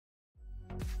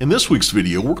In this week's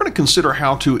video, we're going to consider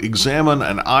how to examine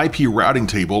an IP routing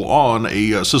table on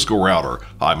a Cisco router.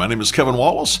 Hi, my name is Kevin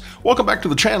Wallace. Welcome back to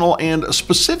the channel, and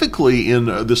specifically in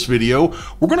this video,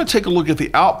 we're going to take a look at the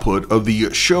output of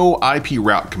the show IP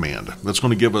route command. That's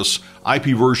going to give us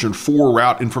IP version 4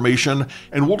 route information,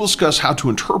 and we'll discuss how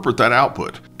to interpret that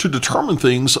output to determine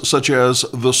things such as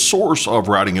the source of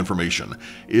routing information.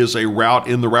 Is a route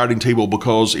in the routing table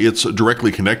because it's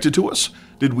directly connected to us?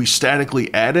 Did we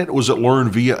statically add it? Was it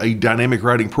learned via a dynamic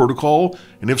routing protocol?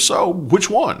 And if so, which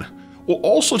one? We'll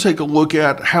also take a look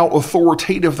at how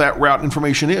authoritative that route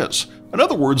information is. In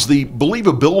other words, the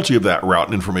believability of that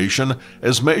route information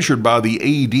as measured by the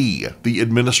AD, the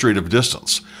administrative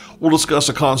distance. We'll discuss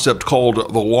a concept called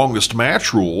the longest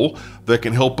match rule that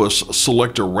can help us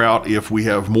select a route if we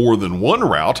have more than one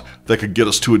route that could get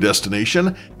us to a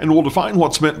destination, and we'll define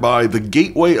what's meant by the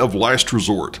gateway of last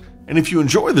resort. And if you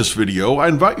enjoy this video, I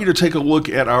invite you to take a look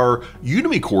at our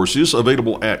Udemy courses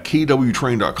available at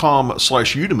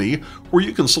kwtrain.com/Udemy, where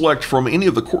you can select from any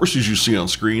of the courses you see on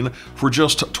screen for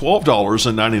just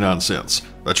 $12.99.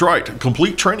 That's right,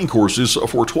 complete training courses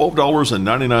for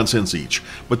 $12.99 each.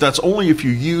 But that's only if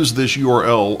you use this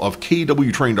URL of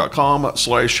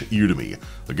kwtrain.com/Udemy.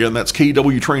 Again, that's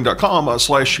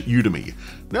kwtrain.com/Udemy.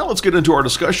 Now let's get into our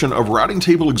discussion of routing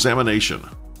table examination.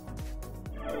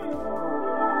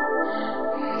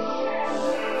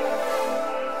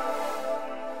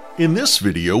 In this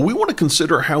video, we want to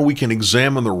consider how we can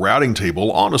examine the routing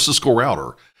table on a Cisco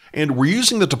router. And we're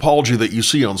using the topology that you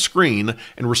see on screen,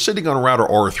 and we're sitting on router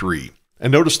R3.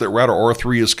 And notice that router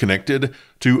R3 is connected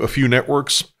to a few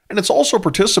networks, and it's also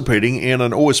participating in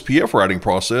an OSPF routing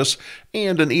process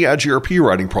and an EIGRP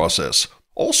routing process.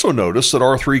 Also notice that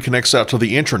R3 connects out to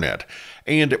the internet.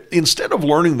 And instead of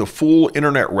learning the full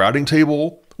internet routing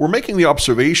table, we're making the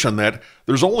observation that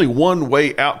there's only one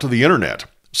way out to the internet.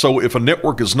 So if a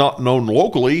network is not known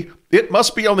locally, it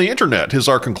must be on the internet, is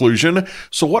our conclusion.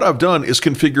 So what I've done is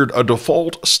configured a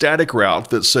default static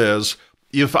route that says,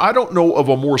 if I don't know of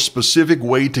a more specific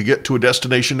way to get to a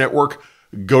destination network,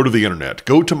 go to the internet.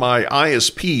 Go to my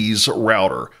ISP's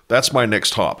router. That's my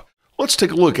next hop. Let's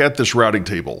take a look at this routing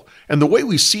table. And the way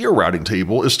we see a routing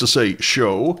table is to say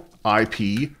show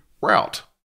IP route.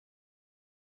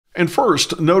 And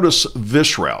first, notice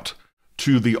this route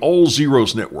to the all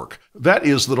zeros network. That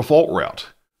is the default route.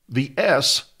 The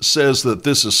S says that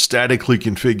this is statically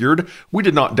configured. We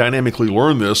did not dynamically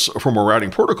learn this from a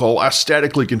routing protocol. I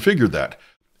statically configured that.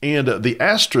 And the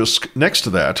asterisk next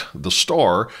to that, the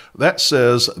star, that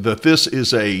says that this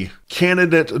is a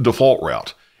candidate default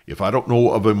route. If I don't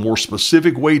know of a more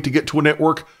specific way to get to a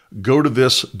network, go to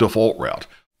this default route.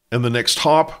 And the next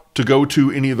hop to go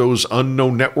to any of those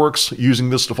unknown networks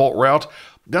using this default route,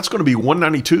 that's going to be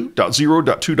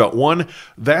 192.0.2.1.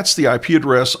 That's the IP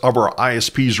address of our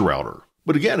ISP's router.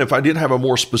 But again, if I did have a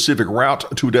more specific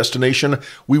route to a destination,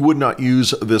 we would not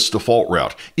use this default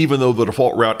route, even though the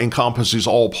default route encompasses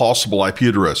all possible IP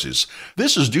addresses.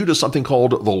 This is due to something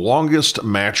called the longest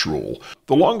match rule.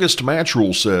 The longest match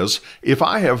rule says, if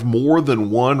I have more than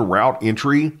one route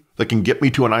entry that can get me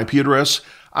to an IP address,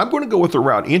 I'm going to go with the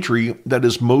route entry that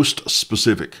is most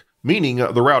specific, meaning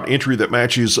the route entry that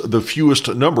matches the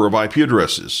fewest number of IP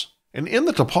addresses. And in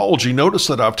the topology, notice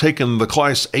that I've taken the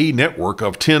class A network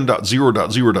of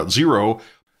 10.0.0.0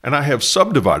 and I have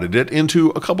subdivided it into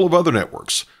a couple of other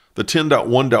networks, the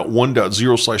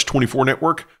 10.1.1.0/24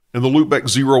 network and the loopback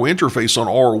 0 interface on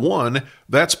R1,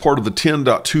 that's part of the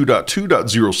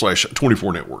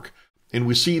 10.2.2.0/24 network. And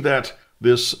we see that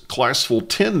this classful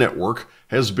 10 network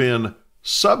has been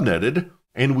subnetted,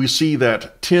 and we see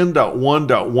that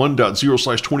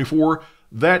 10.1.1.0/24,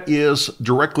 that is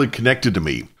directly connected to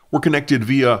me. We're connected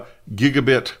via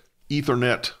gigabit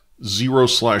Ethernet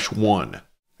 0/1.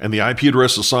 And the IP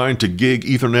address assigned to gig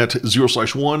Ethernet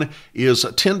 0/1 is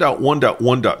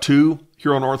 10.1.1.2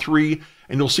 here on R3,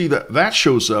 and you'll see that that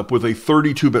shows up with a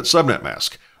 32-bit subnet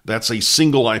mask. That's a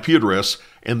single IP address,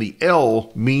 and the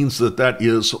L means that that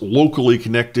is locally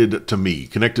connected to me,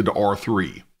 connected to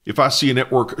R3. If I see a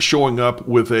network showing up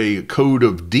with a code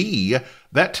of D,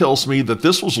 that tells me that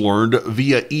this was learned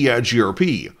via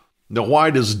EIGRP. Now, why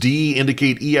does D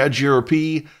indicate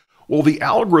EIGRP? Well, the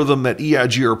algorithm that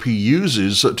EIGRP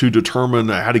uses to determine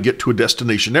how to get to a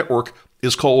destination network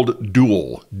is called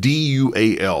DUAL,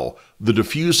 D-U-A-L, the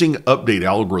diffusing update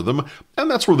algorithm,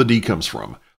 and that's where the D comes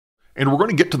from. And we're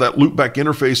going to get to that loopback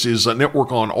interfaces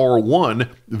network on R1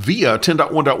 via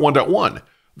 10.1.1.1.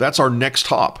 That's our next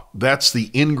hop. That's the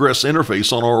ingress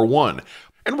interface on R1.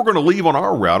 And we're going to leave on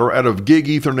our router out of gig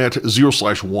Ethernet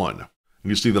 0/1. And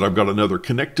you see that I've got another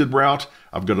connected route,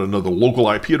 I've got another local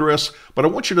IP address, but I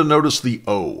want you to notice the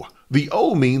O. The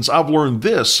O means I've learned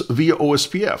this via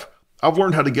OSPF. I've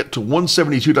learned how to get to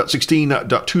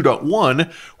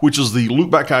 172.16.2.1, which is the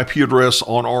loopback IP address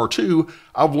on R2.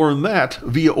 I've learned that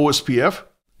via OSPF.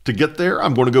 To get there,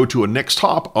 I'm going to go to a next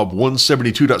hop of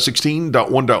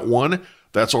 172.16.1.1.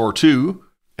 That's R2.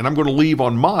 And I'm going to leave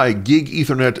on my gig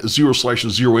Ethernet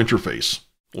 0/0 interface.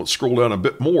 Let's scroll down a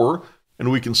bit more, and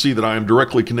we can see that I am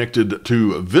directly connected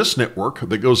to this network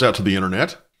that goes out to the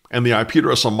internet. And the IP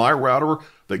address on my router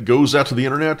that goes out to the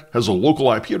internet has a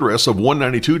local IP address of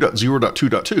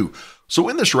 192.0.2.2. So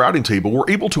in this routing table, we're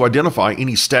able to identify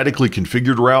any statically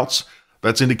configured routes.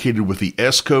 That's indicated with the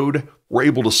S code. We're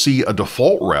able to see a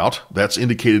default route. That's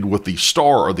indicated with the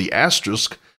star or the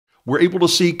asterisk. We're able to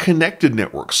see connected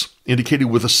networks, indicated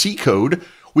with a C code.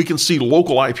 We can see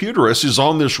local IP addresses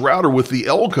on this router with the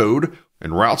L code,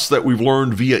 and routes that we've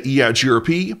learned via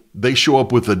EIGRP, they show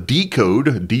up with a D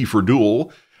code, D for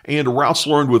dual, and routes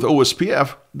learned with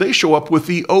OSPF, they show up with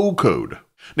the O code.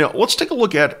 Now, let's take a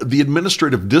look at the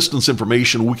administrative distance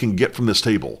information we can get from this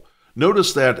table.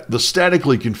 Notice that the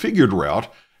statically configured route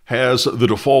has the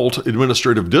default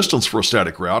administrative distance for a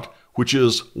static route, which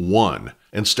is 1,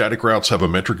 and static routes have a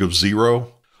metric of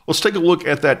 0. Let's take a look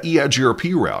at that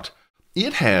EIGRP route.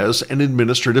 It has an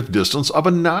administrative distance of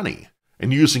a 90,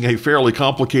 and using a fairly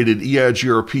complicated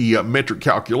EIGRP metric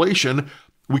calculation,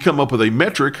 we come up with a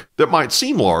metric that might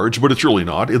seem large, but it's really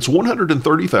not. It's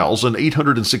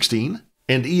 130,816,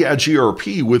 and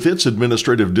EIGRP with its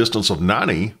administrative distance of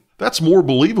 90, that's more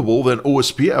believable than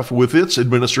OSPF with its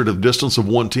administrative distance of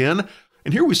 110,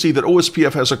 and here we see that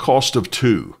OSPF has a cost of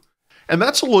 2. And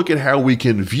that's a look at how we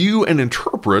can view and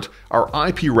interpret our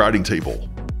IP routing table.